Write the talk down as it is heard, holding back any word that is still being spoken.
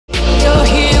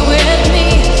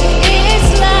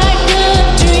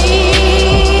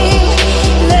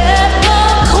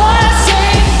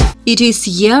It is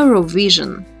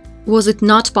Eurovision. Was it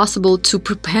not possible to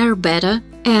prepare better?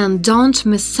 And don't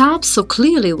mess up so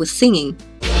clearly with singing.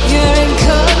 You're in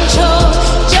control,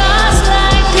 just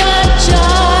like a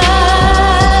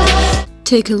child.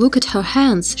 Take a look at her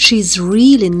hands. She's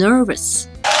really nervous.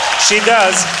 She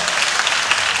does.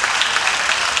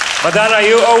 Madonna,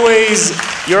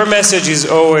 your message is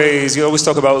always, you always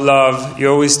talk about love.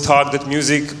 You always talk that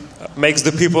music makes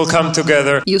the people come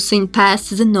together. You sing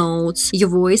past the notes, your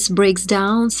voice breaks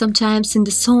down sometimes in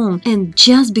the song, and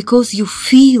just because you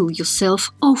feel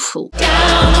yourself awful.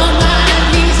 Down on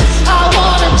my knees, I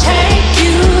wanna take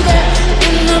you there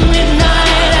in the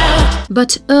midnight hour.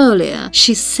 But earlier,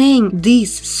 she sang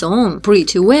this song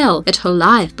pretty well at her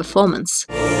live performance.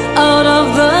 Out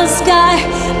of the sky,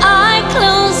 I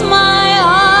close my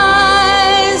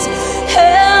eyes.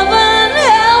 Heaven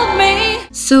help me.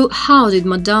 So how did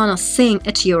Madonna sing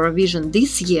at Eurovision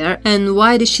this year, and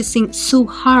why did she sing so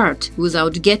hard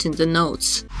without getting the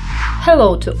notes?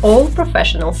 Hello to all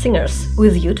professional singers!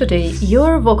 With you today,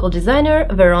 your vocal designer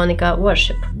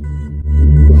veronicaworship.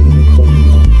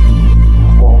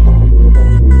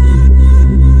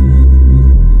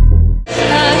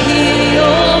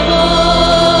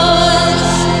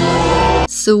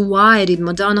 So why did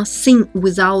Madonna sing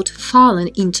without falling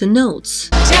into notes?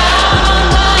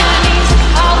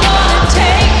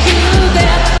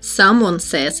 Someone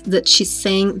says that she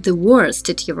sang the worst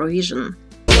at Eurovision.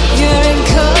 You're in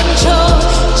control,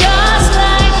 just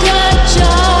like a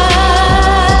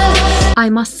child. I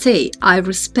must say, I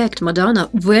respect Madonna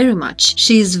very much.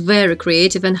 She is very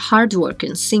creative and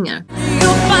hardworking singer.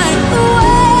 You'll find the way.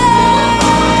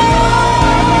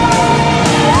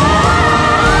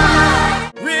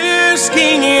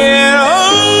 Risking it,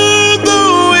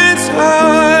 although it's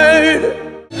hard.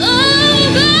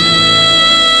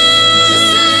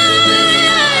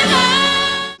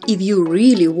 If you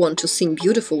really want to sing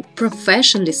beautiful,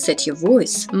 professionally set your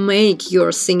voice, make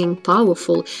your singing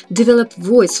powerful, develop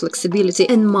voice flexibility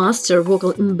and master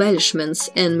vocal embellishments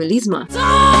and melisma.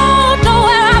 Don't know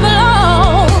where I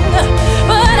belong,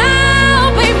 but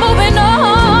I'll be moving on.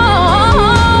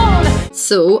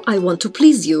 So I want to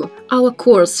please you. Our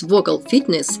course Vocal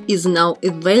Fitness is now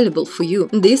available for you.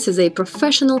 This is a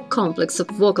professional complex of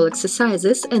vocal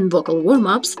exercises and vocal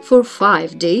warm-ups for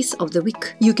 5 days of the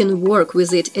week. You can work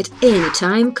with it at any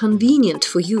time convenient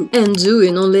for you. And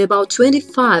doing only about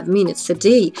 25 minutes a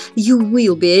day, you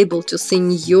will be able to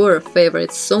sing your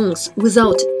favorite songs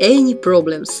without any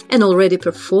problems and already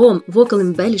perform vocal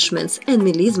embellishments and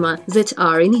melisma that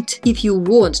are in it. If you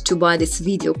want to buy this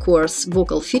video course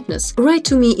Vocal Fitness, write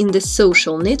to me in the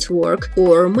social network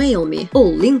or mail me.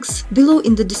 All links below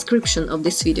in the description of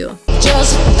this video.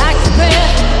 Just like the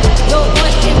breath, your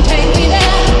voice can take me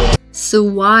there. So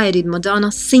why did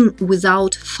Madonna sing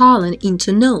without falling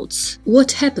into notes?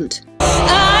 What happened?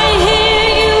 I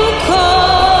hear you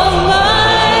call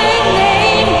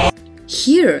my name.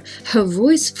 Here, her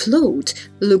voice float.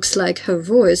 Looks like her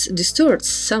voice distorts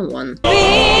someone.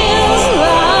 Feels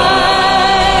like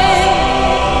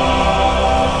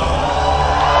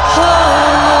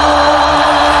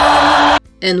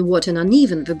And what an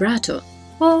uneven vibrato.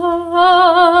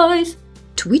 Voice.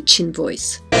 Twitching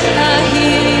voice. I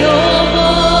hear your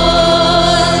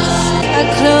voice. I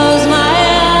close my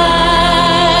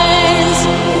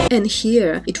eyes. And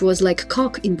here, it was like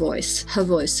cock in voice. Her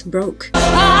voice broke. I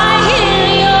hear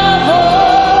your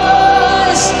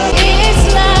voice. It's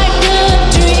like a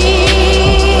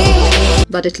dream.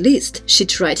 But at least she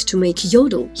tried to make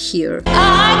yodel here. I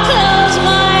close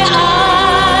my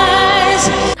eyes.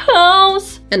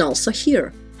 Close. And also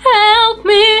here. Help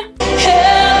me.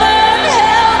 Heaven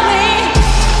help me.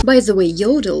 By the way,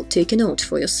 yodel, take a note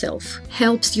for yourself.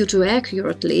 Helps you to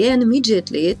accurately and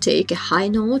immediately take a high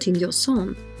note in your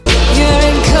song. You're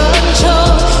in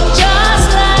control,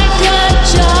 just like a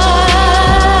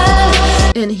child.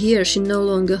 And here she no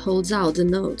longer holds out the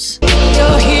notes.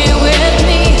 You're here with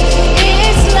me,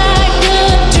 it's like a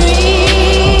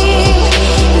dream.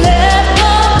 Let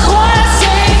the choir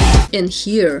sing, And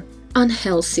here,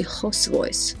 unhealthy hoarse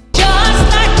voice. just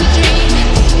like a dream.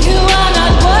 You are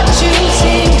not what you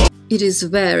seem. It is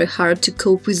very hard to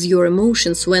cope with your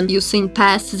emotions when you sing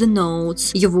past the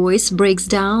notes, your voice breaks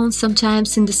down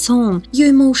sometimes in the song, your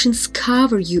emotions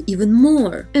cover you even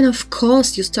more, and of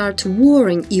course you start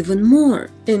worrying even more,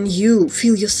 and you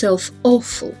feel yourself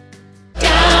awful.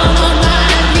 Down on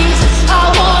my knees, I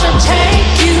wanna take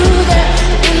you there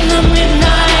in the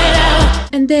midnight hour.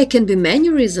 And there can be many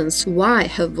reasons why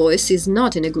her voice is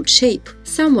not in a good shape.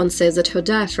 Someone says that her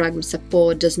diaphragm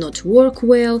support does not work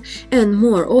well, and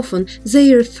more often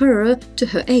they refer to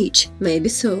her age. Maybe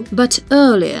so. But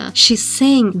earlier she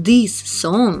sang this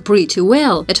song pretty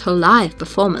well at her live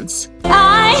performance.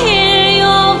 I hear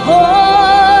your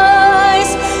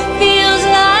voice, feels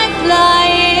like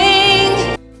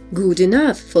flying Good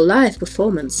enough for live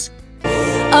performance.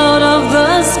 out of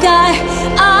the sky.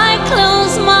 I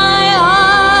close my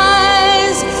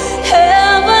eyes,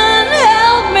 heaven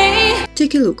help me.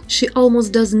 Take a look, she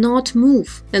almost does not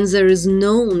move, and there is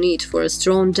no need for a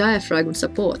strong diaphragm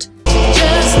support.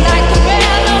 Just like the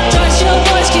rain, no choice, your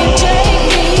voice can take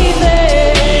me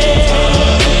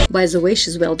there. By the way,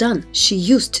 she's well done. She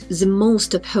used the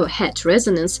most of her head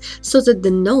resonance so that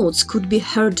the notes could be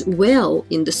heard well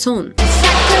in the song.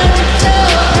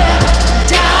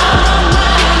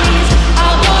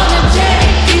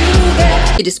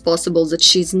 It is possible that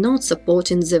she's not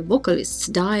supporting the vocalist's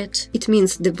diet. It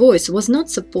means the voice was not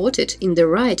supported in the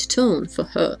right tone for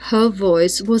her. Her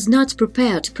voice was not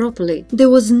prepared properly.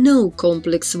 There was no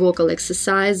complex vocal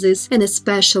exercises and a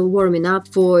special warming up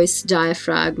voice,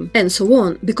 diaphragm, and so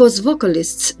on, because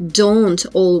vocalists don't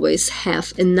always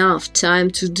have enough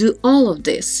time to do all of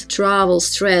this. Travel,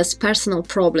 stress, personal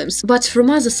problems. But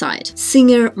from other side,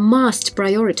 singer must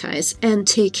prioritize and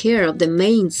take care of the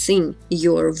main thing,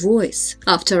 your voice.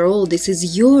 After all, this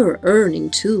is your earning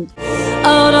too.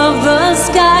 Out of the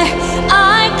sky,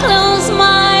 I close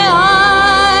my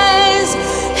eyes,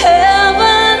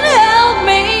 heaven help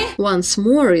me. Once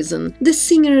more reason, the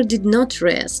singer did not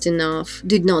rest enough,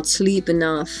 did not sleep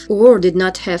enough, or did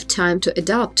not have time to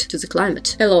adapt to the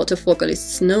climate. A lot of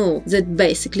vocalists know that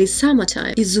basically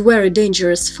summertime is very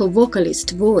dangerous for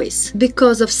vocalist voice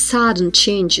because of sudden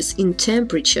changes in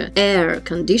temperature, air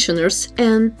conditioners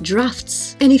and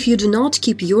drafts. And if you do not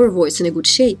keep your voice in a good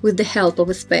shape with the help of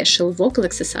a special vocal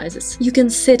exercises, you can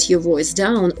set your voice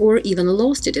down or even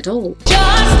lost it at all.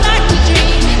 Just like a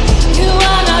dream, you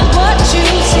are not what you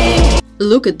see.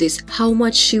 Look at this, how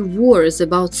much she worries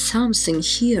about something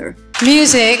here.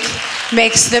 Music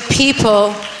makes the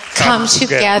people come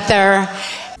together.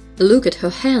 Look at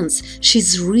her hands,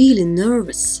 she's really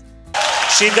nervous.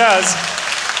 She does.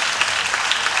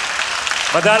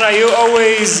 Madonna,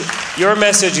 your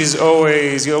message is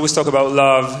always, you always talk about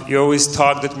love, you always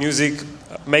talk that music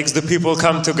makes the people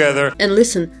come together. And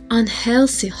listen,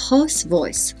 unhealthy hoarse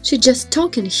voice. She's just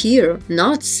talking here,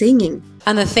 not singing.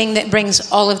 And the thing that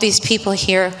brings all of these people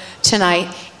here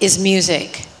tonight is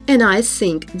music. And I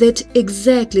think that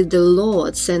exactly the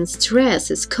loads and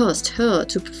stresses caused her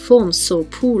to perform so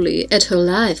poorly at her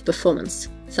live performance.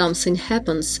 Something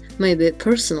happens, maybe a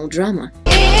personal drama.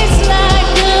 It's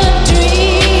like a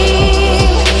dream,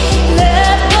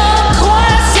 let the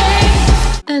choir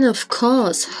sing. And of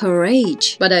course, her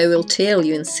age. But I will tell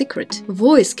you in secret.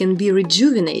 Voice can be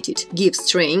rejuvenated, give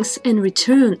strength and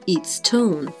return its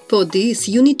tone. For this,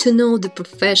 you need to know the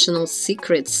professional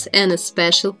secrets and a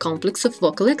special complex of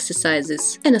vocal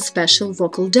exercises and a special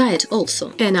vocal diet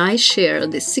also. And I share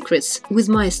these secrets with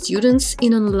my students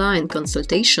in online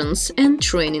consultations and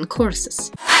training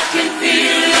courses. I can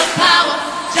feel your power,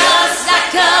 just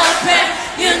like a prayer.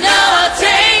 You know I'll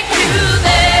take you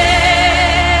there.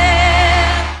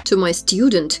 To my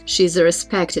student, she is a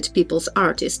respected people's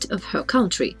artist of her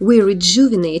country. We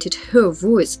rejuvenated her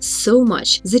voice so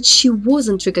much that she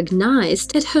wasn't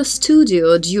recognized at her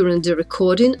studio during the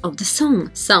recording of the song.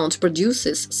 Sound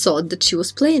producers thought that she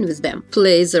was playing with them.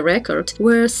 Play the record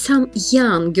where some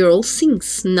young girl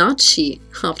sings, not she.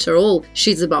 After all,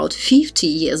 she's about 50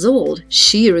 years old.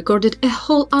 She recorded a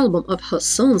whole album of her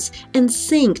songs and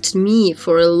thanked me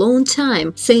for a long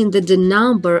time, saying that the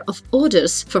number of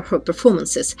orders for her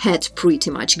performances had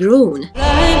pretty much grown.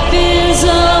 Life is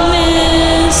a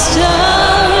mystery,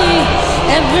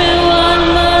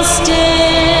 everyone must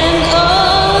stand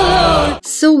alone.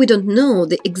 So we don't know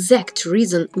the exact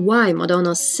reason why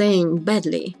Madonna sang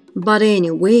badly. But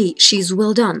anyway, she's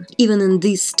well done. Even in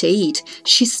this state,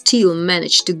 she still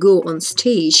managed to go on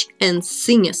stage and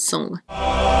sing a song.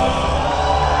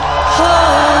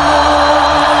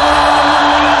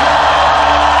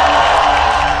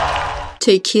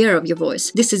 Take care of your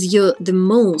voice. This is the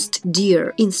most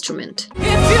dear instrument.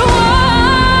 If you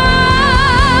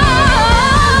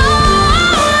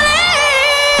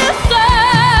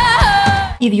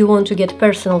If you want to get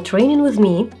personal training with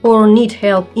me or need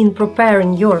help in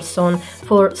preparing your song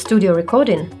for studio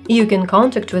recording, you can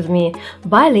contact with me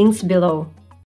by links below.